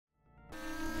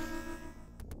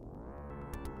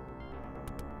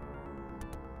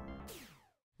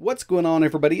What's going on,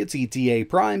 everybody? It's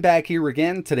etaprime back here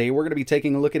again. Today we're going to be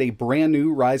taking a look at a brand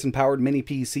new Ryzen powered mini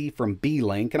PC from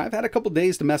Beelink, and I've had a couple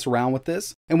days to mess around with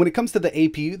this. And when it comes to the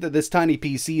APU that this tiny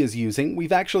PC is using,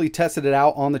 we've actually tested it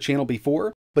out on the channel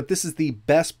before, but this is the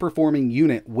best performing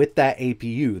unit with that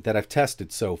APU that I've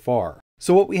tested so far.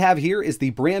 So what we have here is the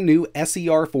brand new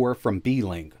SER4 from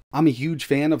Beelink. I'm a huge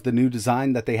fan of the new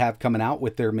design that they have coming out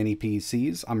with their mini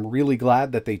PCs. I'm really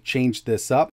glad that they changed this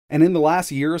up. And in the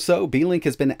last year or so, Beelink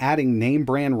has been adding name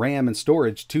brand RAM and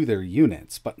storage to their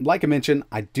units. But like I mentioned,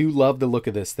 I do love the look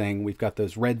of this thing. We've got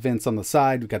those red vents on the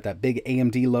side. We've got that big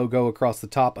AMD logo across the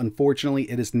top.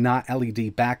 Unfortunately, it is not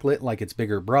LED backlit like its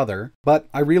bigger brother, but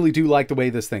I really do like the way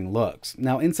this thing looks.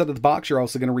 Now, inside of the box, you're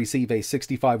also going to receive a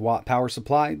 65 watt power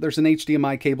supply. There's an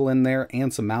HDMI cable in there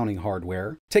and some mounting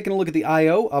hardware. Taking a look at the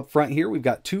I/O up front here, we've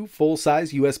got two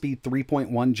full-size USB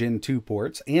 3.1 Gen 2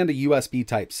 ports and a USB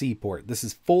Type-C port. This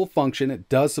is full function. It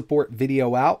does support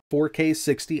video out 4K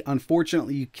 60.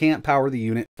 Unfortunately, you can't power the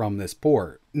unit from this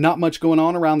port. Not much going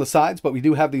on around the sides, but we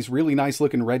do have these really nice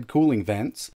looking red cooling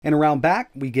vents. And around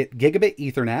back, we get gigabit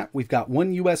Ethernet. We've got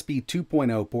one USB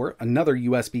 2.0 port, another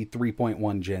USB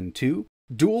 3.1 Gen 2,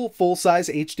 dual full-size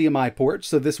HDMI ports,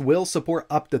 so this will support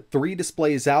up to 3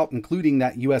 displays out, including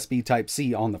that USB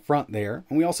Type-C on the front there.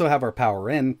 And we also have our power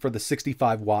in for the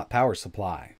 65 watt power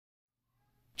supply.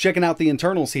 Checking out the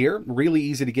internals here, really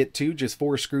easy to get to, just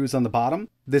 4 screws on the bottom.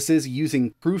 This is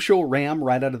using Crucial RAM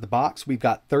right out of the box. We've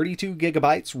got 32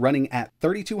 gigabytes running at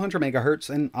 3200 megahertz,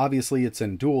 and obviously it's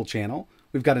in dual channel.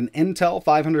 We've got an Intel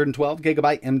 512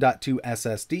 gigabyte M.2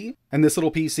 SSD, and this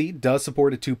little PC does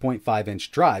support a 2.5 inch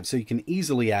drive, so you can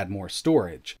easily add more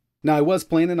storage. Now, I was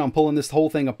planning on pulling this whole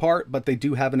thing apart, but they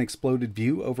do have an exploded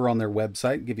view over on their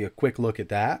website. Give you a quick look at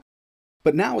that.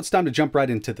 But now it's time to jump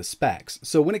right into the specs.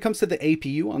 So when it comes to the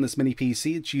APU on this mini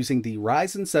PC, it's using the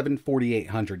Ryzen 7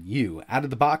 4800U. Out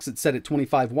of the box, it's set at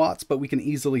 25 watts, but we can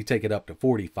easily take it up to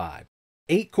 45.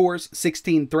 8 cores,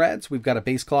 16 threads. We've got a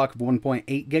base clock of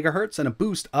 1.8 gigahertz and a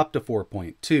boost up to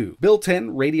 4.2.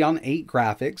 Built-in Radeon 8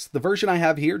 graphics. The version I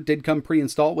have here did come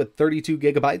pre-installed with 32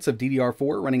 gigabytes of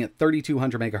DDR4 running at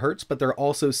 3200 megahertz, but they're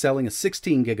also selling a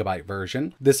 16 gigabyte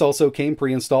version. This also came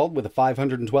pre-installed with a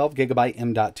 512 gigabyte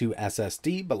M.2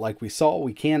 SSD, but like we saw,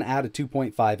 we can add a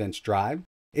 2.5 inch drive.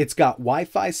 It's got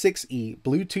Wi-Fi 6E,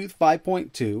 Bluetooth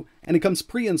 5.2, and it comes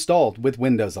pre-installed with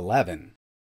Windows 11.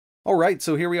 Alright,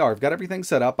 so here we are. I've got everything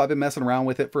set up. I've been messing around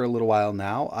with it for a little while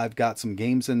now. I've got some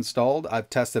games installed.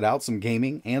 I've tested out some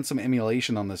gaming and some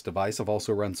emulation on this device. I've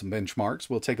also run some benchmarks.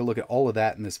 We'll take a look at all of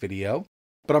that in this video.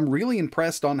 But I'm really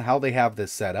impressed on how they have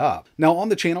this set up. Now on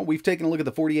the channel, we've taken a look at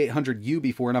the 4800U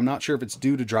before, and I'm not sure if it's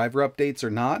due to driver updates or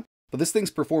not, but this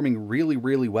thing's performing really,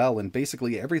 really well in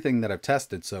basically everything that I've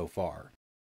tested so far.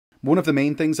 One of the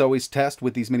main things I always test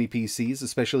with these mini PCs,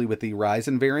 especially with the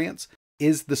Ryzen variants,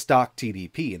 is the stock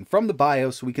TDP, and from the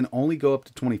BIOS we can only go up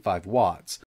to 25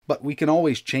 watts, but we can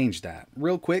always change that.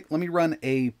 Real quick, let me run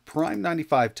a Prime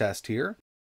 95 test here.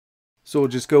 So we'll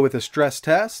just go with a stress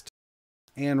test,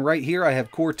 and right here I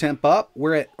have core temp up.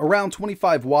 We're at around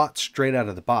 25 watts straight out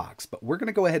of the box, but we're going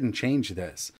to go ahead and change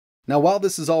this. Now while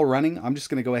this is all running, I'm just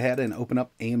going to go ahead and open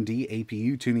up AMD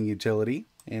APU tuning utility,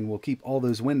 and we'll keep all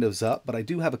those windows up, but I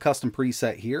do have a custom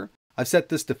preset here. I've set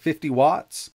this to 50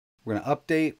 watts. We're going to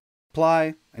update,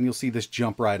 apply, and you'll see this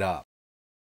jump right up.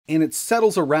 And it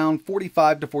settles around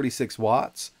 45 to 46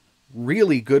 watts.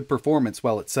 Really good performance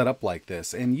while it's set up like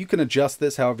this, and you can adjust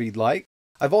this however you'd like.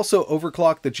 I've also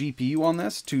overclocked the GPU on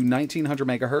this to 1900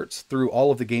 megahertz through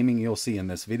all of the gaming you'll see in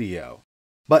this video.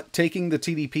 But taking the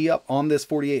TDP up on this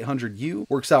 4800U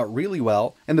works out really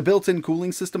well, and the built-in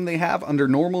cooling system they have under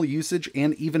normal usage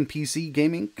and even PC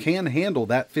gaming can handle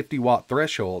that 50 watt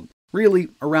threshold. Really,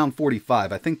 around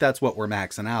 45. I think that's what we're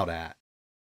maxing out at.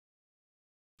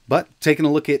 But taking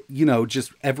a look at,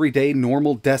 just everyday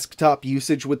normal desktop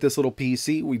usage with this little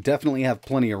PC, we definitely have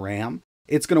plenty of RAM.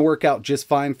 It's going to work out just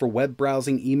fine for web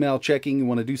browsing, email checking. You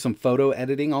want to do some photo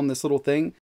editing on this little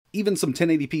thing. Even some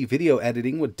 1080p video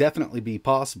editing would definitely be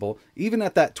possible, even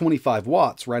at that 25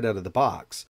 watts right out of the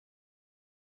box.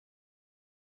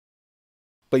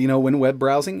 But when web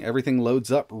browsing, everything loads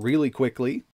up really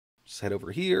quickly. Just head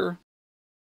over here.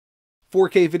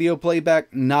 4K video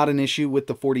playback, not an issue with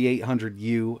the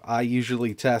 4800U. I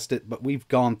usually test it, but we've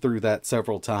gone through that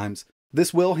several times.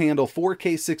 This will handle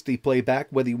 4K 60 playback,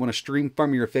 whether you want to stream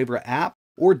from your favorite app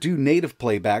or do native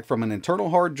playback from an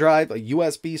internal hard drive, a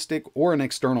USB stick, or an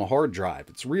external hard drive.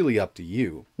 It's really up to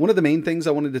you. One of the main things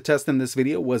I wanted to test in this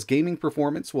video was gaming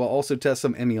performance. We'll also test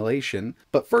some emulation.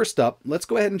 But first up, let's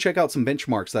go ahead and check out some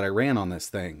benchmarks that I ran on this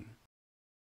thing.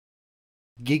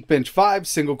 Geekbench 5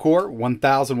 single core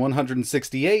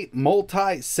 1168,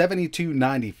 multi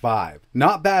 7295.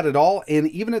 Not bad at all, and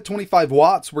even at 25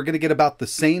 watts we're going to get about the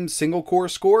same single core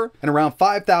score and around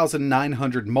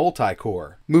 5900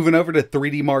 multi-core. Moving over to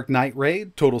 3D Mark Night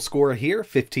Raid, total score here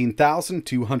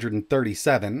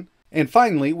 15,237. And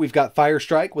finally, we've got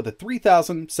Firestrike with a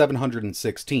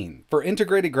 3,716. For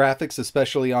integrated graphics,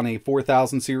 especially on a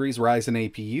 4000 series Ryzen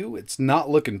APU, it's not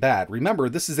looking bad. Remember,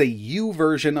 this is a U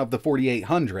version of the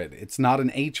 4800. It's not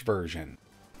an H version.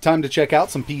 Time to check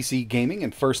out some PC gaming,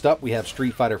 and first up we have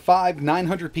Street Fighter V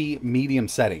 900p medium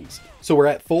settings. So we're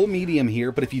at full medium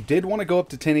here, but if you did want to go up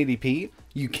to 1080p,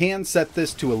 you can set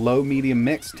this to a low medium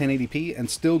mix 1080p and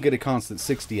still get a constant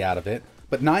 60 out of it.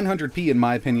 But 900p in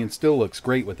my opinion still looks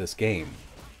great with this game.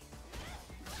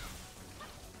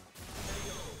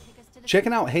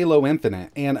 Checking out Halo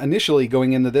Infinite, and initially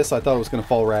going into this I thought it was going to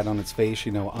fall right on its face,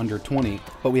 you know, under 20,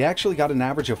 but we actually got an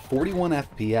average of 41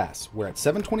 FPS. We're at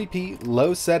 720p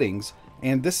low settings,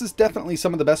 and this is definitely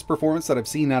some of the best performance that I've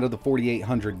seen out of the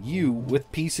 4800U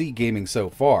with PC gaming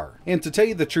so far. And to tell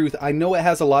you the truth, I know it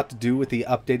has a lot to do with the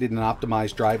updated and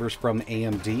optimized drivers from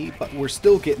AMD, but we're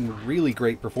still getting really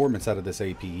great performance out of this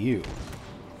APU.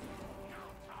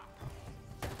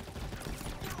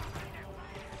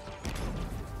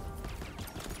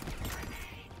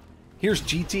 Here's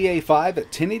GTA 5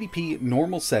 at 1080p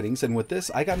normal settings, and with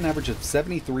this I got an average of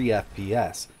 73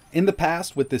 FPS. In the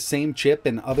past, with this same chip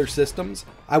and other systems,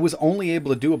 I was only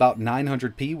able to do about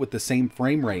 900p with the same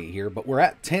frame rate here, but we're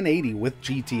at 1080 with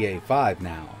GTA 5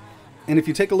 now. And if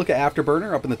you take a look at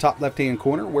Afterburner up in the top left hand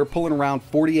corner, we're pulling around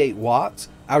 48 watts.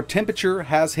 Our temperature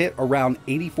has hit around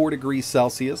 84 degrees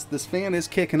Celsius. This fan is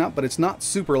kicking up, but it's not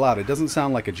super loud. It doesn't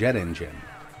sound like a jet engine.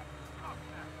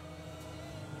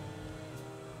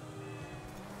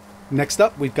 Next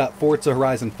up, we've got Forza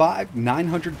Horizon 5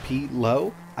 900p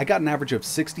low. I got an average of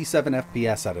 67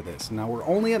 FPS out of this. Now we're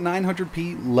only at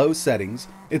 900p low settings.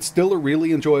 It's still a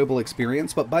really enjoyable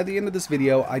experience, but by the end of this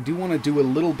video, I do want to do a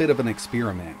little bit of an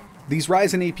experiment. These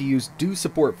Ryzen APUs do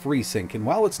support FreeSync, and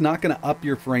while it's not going to up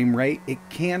your frame rate, it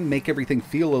can make everything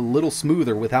feel a little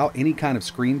smoother without any kind of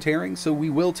screen tearing, so we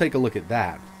will take a look at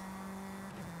that.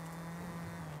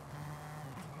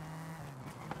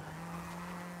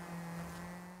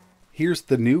 Here's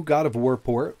the new God of War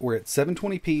port. We're at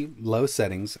 720p low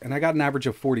settings, and I got an average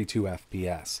of 42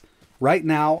 FPS. Right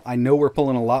now, I know we're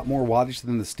pulling a lot more wattage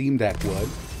than the Steam Deck would,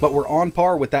 but we're on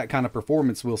par with that kind of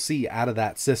performance we'll see out of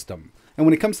that system. And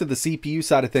when it comes to the CPU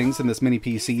side of things in this mini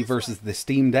PC versus the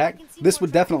Steam Deck, this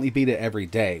would definitely beat it every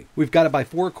day. We've got it by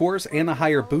 4 cores and a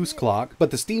higher boost clock, but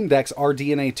the Steam Deck's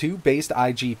RDNA 2 based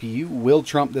iGPU will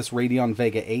trump this Radeon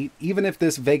Vega 8, even if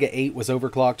this Vega 8 was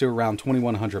overclocked to around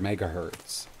 2100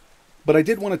 MHz. But I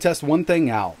did want to test one thing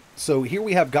out. So here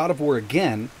we have God of War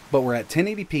again, but we're at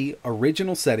 1080p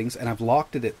original settings, and I've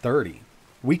locked it at 30.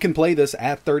 We can play this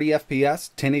at 30 FPS,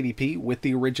 1080p with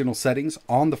the original settings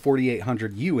on the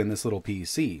 4800U in this little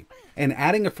PC. And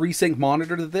adding a FreeSync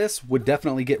monitor to this would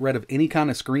definitely get rid of any kind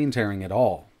of screen tearing at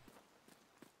all.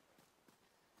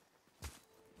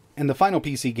 And the final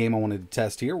PC game I wanted to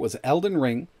test here was Elden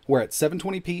Ring. We're at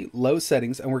 720p low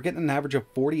settings, and we're getting an average of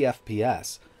 40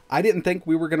 FPS. I didn't think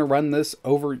we were going to run this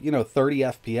over, 30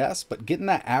 FPS, but getting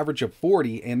that average of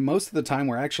 40, and most of the time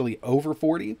we're actually over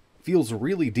 40, feels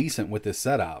really decent with this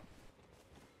setup.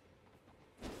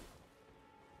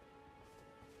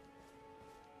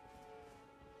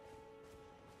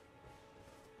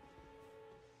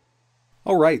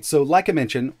 Alright, so like I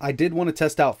mentioned, I did want to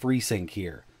test out FreeSync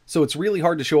here. So it's really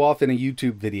hard to show off in a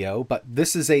YouTube video, but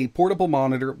this is a portable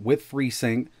monitor with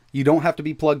FreeSync. You don't have to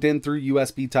be plugged in through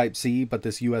USB Type-C, but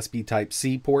this USB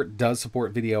Type-C port does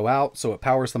support video out, so it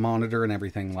powers the monitor and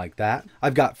everything like that.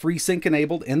 I've got FreeSync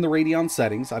enabled in the Radeon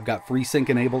settings. I've got FreeSync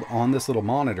enabled on this little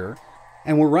monitor.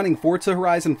 And we're running Forza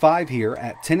Horizon 5 here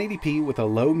at 1080p with a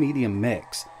low-medium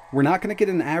mix. We're not going to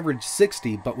get an average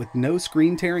 60, but with no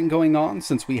screen tearing going on,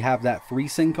 since we have that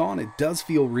FreeSync on, it does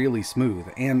feel really smooth.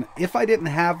 And if I didn't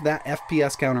have that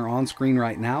FPS counter on screen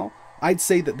right now, I'd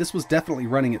say that this was definitely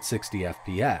running at 60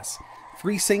 FPS.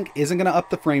 FreeSync isn't going to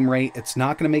up the frame rate, it's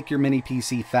not going to make your mini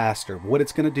PC faster. What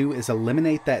it's going to do is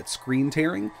eliminate that screen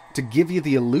tearing to give you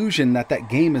the illusion that that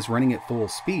game is running at full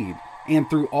speed. And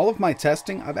through all of my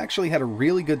testing, I've actually had a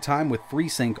really good time with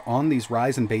FreeSync on these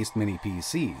Ryzen-based mini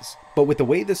PCs. But with the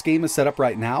way this game is set up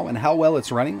right now and how well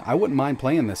it's running, I wouldn't mind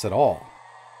playing this at all.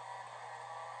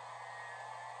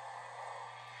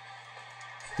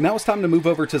 Now it's time to move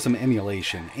over to some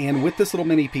emulation, and with this little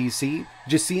mini PC,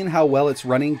 just seeing how well it's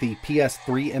running the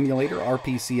PS3 emulator,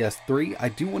 RPCS3, I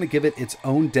do want to give it its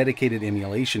own dedicated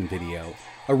emulation video.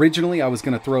 Originally I was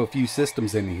going to throw a few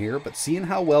systems in here, but seeing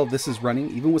how well this is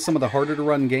running, even with some of the harder to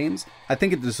run games, I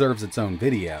think it deserves its own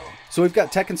video. So we've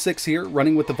got Tekken 6 here,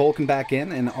 running with the Vulkan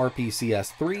backend and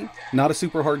RPCS3, not a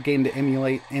super hard game to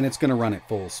emulate, and it's going to run at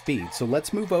full speed. So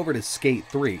let's move over to Skate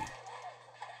 3.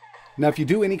 Now if you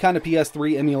do any kind of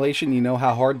PS3 emulation, you know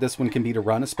how hard this one can be to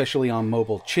run, especially on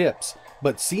mobile chips.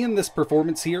 But seeing this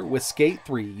performance here with Skate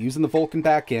 3 using the Vulkan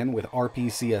backend with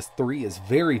RPCS3 is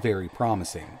very, very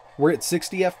promising. We're at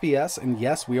 60 FPS, and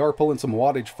yes, we are pulling some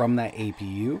wattage from that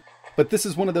APU, but this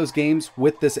is one of those games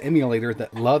with this emulator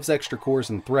that loves extra cores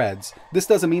and threads. This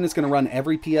doesn't mean it's going to run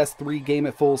every PS3 game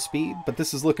at full speed, but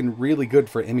this is looking really good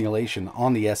for emulation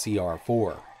on the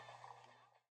SER4.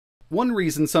 One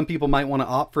reason some people might want to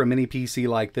opt for a mini PC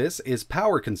like this is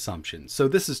power consumption. So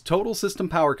this is total system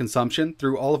power consumption.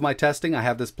 Through all of my testing, I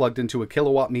have this plugged into a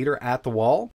kilowatt meter at the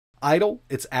wall. Idle,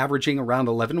 it's averaging around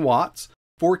 11 watts.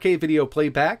 4K video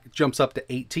playback jumps up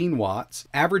to 18 watts.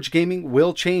 Average gaming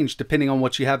will change depending on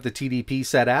what you have the TDP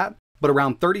set at, but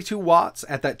around 32 watts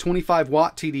at that 25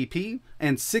 watt TDP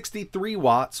and 63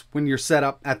 watts when you're set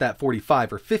up at that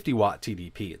 45 or 50 watt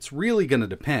TDP. It's really going to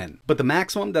depend. But the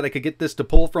maximum that I could get this to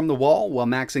pull from the wall while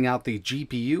maxing out the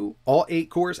GPU, all 8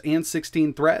 cores and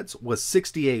 16 threads, was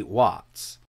 68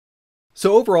 watts.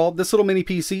 So overall, this little mini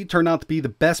PC turned out to be the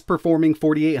best performing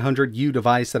 4800U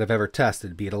device that I've ever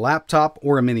tested, be it a laptop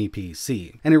or a mini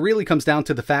PC. And it really comes down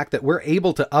to the fact that we're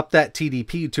able to up that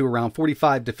TDP to around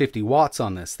 45 to 50 watts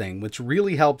on this thing, which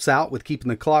really helps out with keeping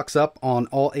the clocks up on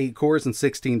all 8 cores and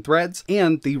 16 threads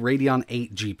and the Radeon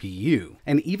 8 GPU.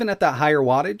 And even at that higher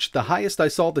wattage, the highest I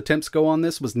saw the temps go on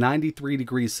this was 93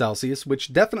 degrees Celsius,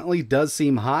 which definitely does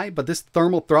seem high, but this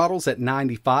thermal throttle's at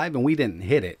 95 and we didn't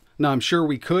hit it. Now I'm sure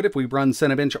we could if we run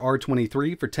Cinebench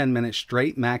R23 for 10 minutes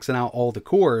straight, maxing out all the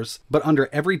cores, but under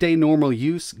everyday normal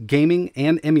use, gaming,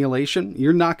 and emulation,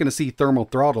 you're not going to see thermal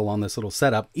throttle on this little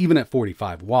setup, even at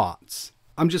 45 watts.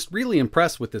 I'm just really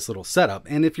impressed with this little setup,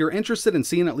 and if you're interested in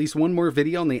seeing at least one more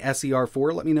video on the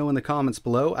SER4, let me know in the comments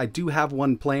below. I do have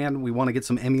one planned. We want to get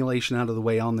some emulation out of the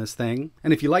way on this thing.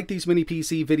 And if you like these mini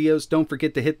PC videos, don't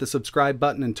forget to hit the subscribe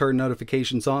button and turn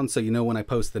notifications on so you know when I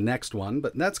post the next one.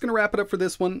 But that's going to wrap it up for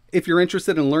this one. If you're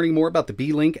interested in learning more about the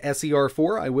Beelink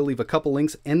SER4, I will leave a couple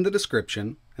links in the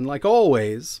description. And like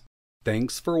always,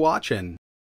 thanks for watching.